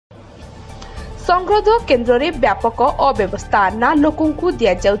संग्रह केन्द्र रे व्यापक अव्यवस्था ना लोकंकु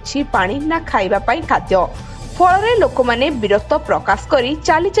दिया जाउछि पानी ना खाइबा पई खाद्य फल लोक माने विरक्त प्रकाश करी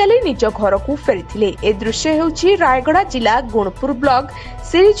चाली चाली निज घर को फेरी ए दृश्य हेउछि रायगड़ा जिला गुणपुर ब्लॉक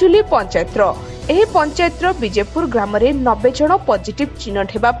सिरिझुली पंचायतर एही पंचायतर विजयपुर ग्राम रे 90 जन पॉजिटिव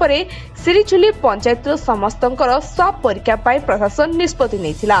चिन्हट हेबा परे सिरिझुली पंचायतर समस्तंकर स्वाब परीक्षा पाई प्रशासन निष्पत्ति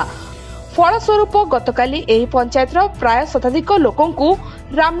नेथिला। फलस्वरूप गतकाली एही पंचायतर प्राय शताधिक लोकंकु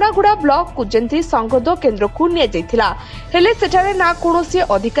रामनागुड़ा ब्लॉक कुजंती संगरोध केन्द्र को निया जायथिला हेले सेठारे ना कोनोसी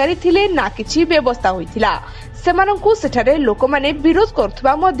अधिकारी थिले ना किछि व्यवस्था होइथिला सेमानंकु सेठारे लोकमाने विरोध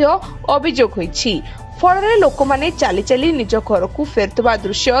करथुबा मध्य अभियोग होइछि फलरे लोकमाने चाली चाली निज घर को फेरतुबा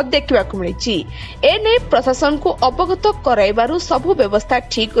दृश्य देखिबाकु मिलिछि एने प्रशासन को अवगत कराइबारु सबु व्यवस्था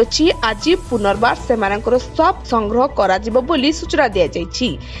ठीक अछि आज पुनर्बार सेमानकर स्वाब संग्रह कराजिबो बोली सूचना दिया जायछि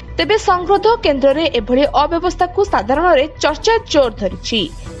तेबे संग्रह केन्द्र रे एभଳି अव्यवस्था को साधारण रे चर्चा जोर धरिछि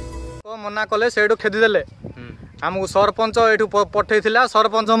तो मना कले सेडु खेदी देले हमहु सरपंच एठु पठैथिला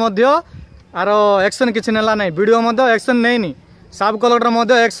सरपंच मध्य आर एक्शन किछि नेला नै वीडियो मध्य एक्शन नैनी सब कलेक्टर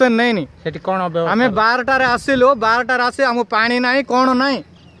मध्य एक्शन नैनी सेठी कोन आमे 12टा रे आसिलो 12टा रे आसी हमहु पानी नाही कोन नाही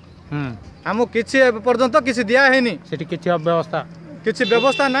हमहु किछि पर्यंत किछि दिया हेनी सेठी किछि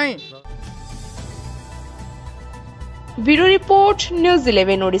व्यवस्था नाही। Bureau report news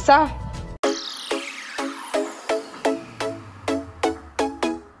 11 Odisha.